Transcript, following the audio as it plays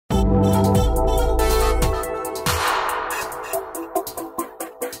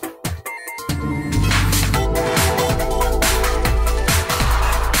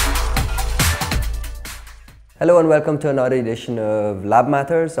Hello and welcome to another edition of Lab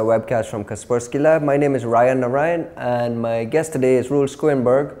Matters, a webcast from Kaspersky Lab. My name is Ryan Narayan and my guest today is Roel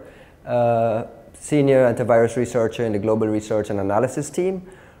Schouwenberg, Senior Antivirus Researcher in the Global Research and Analysis team.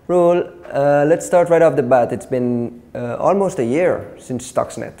 Roel, let's start right off the bat. It's been almost a year since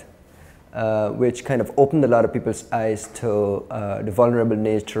Stuxnet, which kind of opened a lot of people's eyes to the vulnerable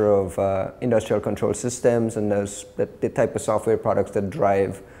nature of industrial control systems and the type of software products that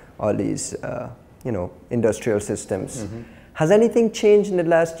drive all these industrial systems. Mm-hmm. Has anything changed in the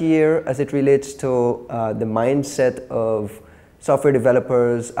last year as it relates to the mindset of software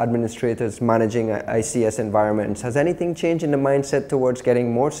developers, administrators managing ICS environments? Has anything changed in the mindset towards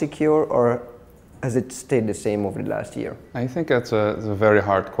getting more secure, or has it stayed the same over the last year? I think that's a very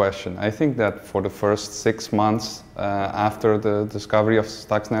hard question. I think that for the first 6 months after the discovery of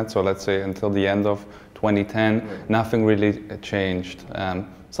Stuxnet, so let's say until the end of 2010, nothing really changed.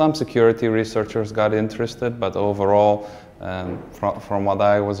 Some security researchers got interested, but overall, from what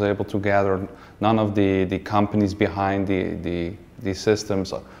I was able to gather, none of the companies behind the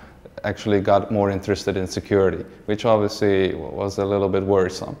systems actually got more interested in security, which obviously was a little bit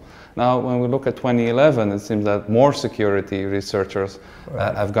worrisome. Now, when we look at 2011, it seems that more security researchers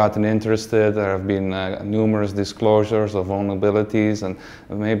have gotten interested. There have been numerous disclosures of vulnerabilities, and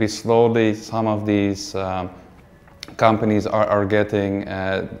maybe slowly some of these companies are getting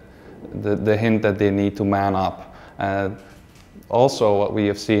the hint that they need to man up. Also, what we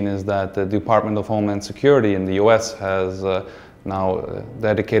have seen is that the Department of Homeland Security in the US has now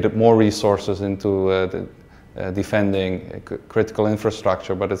dedicated more resources into defending critical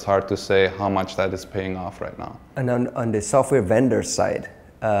infrastructure, but it's hard to say how much that is paying off right now. And on the software vendor side,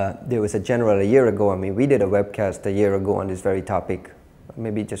 there was a general a year ago, we did a webcast a year ago on this very topic,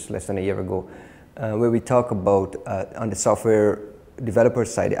 maybe just less than a year ago, where we talk about, on the software developer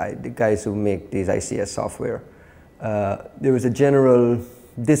side, the guys who make these ICS software, there was a general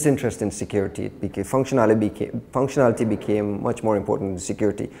disinterest in security. Functionality became much more important than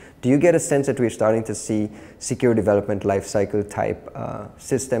security. Do you get a sense that we're starting to see secure development lifecycle type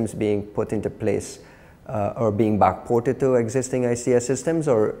systems being put into place or being backported to existing ICS systems,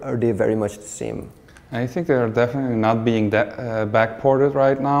 or are they very much the same? I think they are definitely not being backported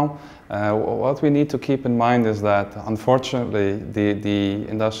right now. What we need to keep in mind is that, unfortunately, the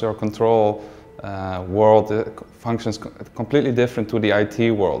industrial control world functions completely different to the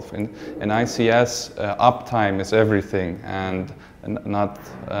IT world. In ICS, uptime is everything and not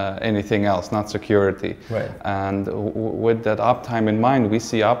anything else, not security. Right. And with that uptime in mind, we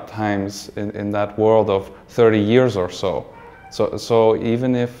see uptimes in that world of 30 years or so. So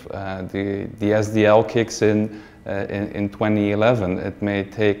even if the SDL kicks in 2011, it may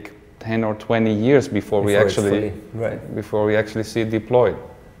take 10 or 20 years before we actually see it deployed.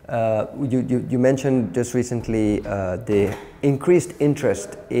 You mentioned just recently the increased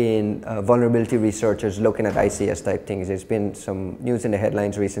interest in vulnerability researchers looking at ICS type things. There's been some news in the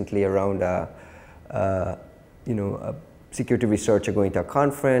headlines recently around a security researcher going to a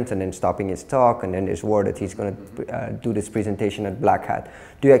conference and then stopping his talk, and then there's word that he's going to do this presentation at Black Hat.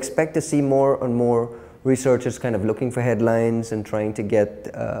 Do you expect to see more and more researchers kind of looking for headlines and trying to get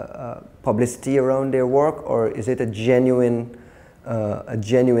publicity around their work, or is it a genuine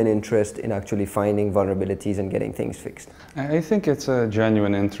interest in actually finding vulnerabilities and getting things fixed? I think it's a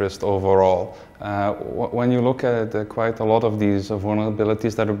genuine interest overall. When you look at quite a lot of these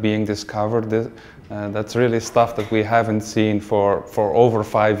vulnerabilities that are being discovered, that's really stuff that we haven't seen for over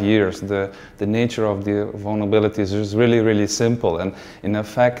 5 years. The nature of the vulnerabilities is really, really simple. And in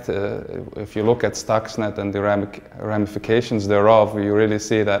effect, if you look at Stuxnet and the ramifications thereof, you really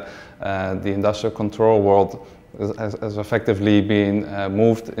see that the industrial control world has effectively been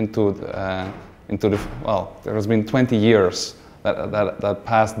moved into the, well, there has been 20 years that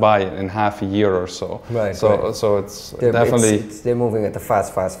passed by in half a year or so. Right. So it's definitely... They're moving at a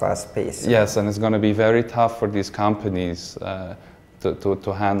fast pace. Yes, and it's going to be very tough for these companies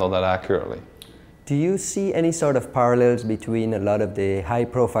to handle that accurately. Do you see any sort of parallels between a lot of the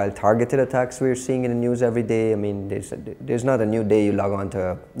high-profile targeted attacks we're seeing in the news every day? There's not a new day you log on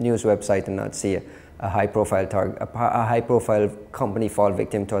to a news website and not see a high-profile company fall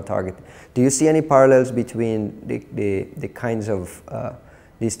victim to a target. Do you see any parallels between the kinds of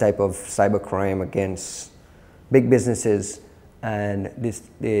these type of cybercrime against big businesses and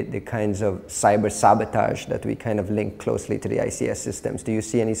the kinds of cyber sabotage that we kind of link closely to the ICS systems? Do you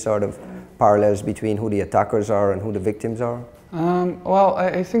see any sort of parallels between who the attackers are and who the victims are? Well,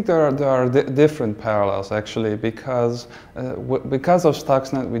 I think there are different parallels actually, because of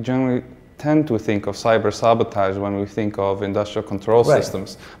Stuxnet, we generally tend to think of cyber sabotage when we think of industrial control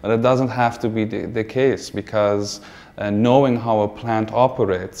systems, but it doesn't have to be the case, because knowing how a plant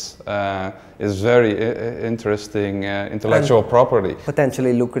operates is very interesting intellectual property.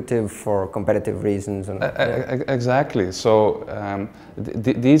 Potentially lucrative for competitive reasons. And, Exactly. So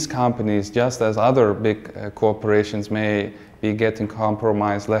these companies, just as other big corporations, may be getting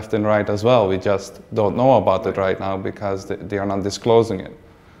compromised left and right as well. We just don't know about it right now because they are not disclosing it,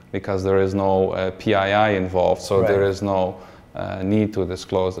 because there is no PII involved, so there is no need to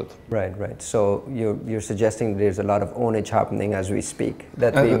disclose it. Right, right. So you're suggesting there's a lot of ownage happening as we speak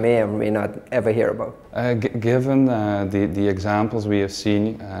that we may or may not ever hear about. Given the examples we have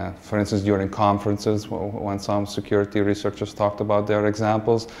seen, for instance, during conferences, when some security researchers talked about their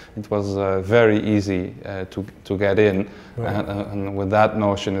examples, it was very easy to get in. And with that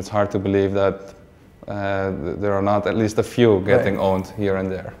notion, it's hard to believe that there are not at least a few getting owned here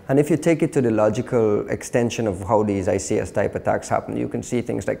and there. And if you take it to the logical extension of how these ICS type attacks happen, you can see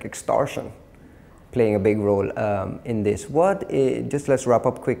things like extortion playing a big role in this. Just let's wrap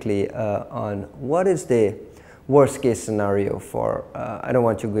up quickly on what is the worst case scenario for, I don't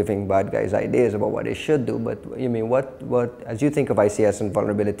want you giving bad guys ideas about what they should do, but you mean what as you think of ICS and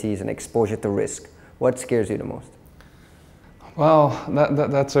vulnerabilities and exposure to risk, what scares you the most? Well,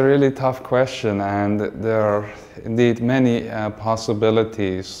 that's a really tough question, and there are indeed many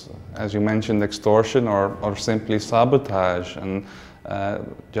possibilities. As you mentioned, extortion or simply sabotage, and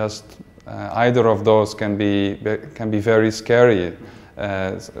just either of those can be very scary.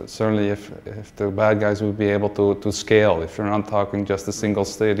 Certainly if the bad guys would be able to scale, if you're not talking just a single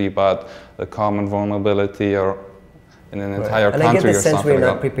city, but a common vulnerability or in an entire country or something. And I get the sense we're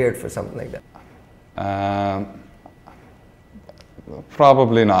not prepared for something like that.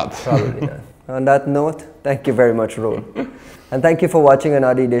 Probably not. Probably not. On that note, thank you very much, Roel. And thank you for watching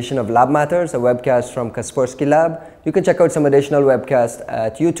another edition of Lab Matters, a webcast from Kaspersky Lab. You can check out some additional webcasts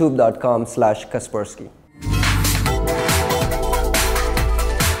at youtube.com/Kaspersky.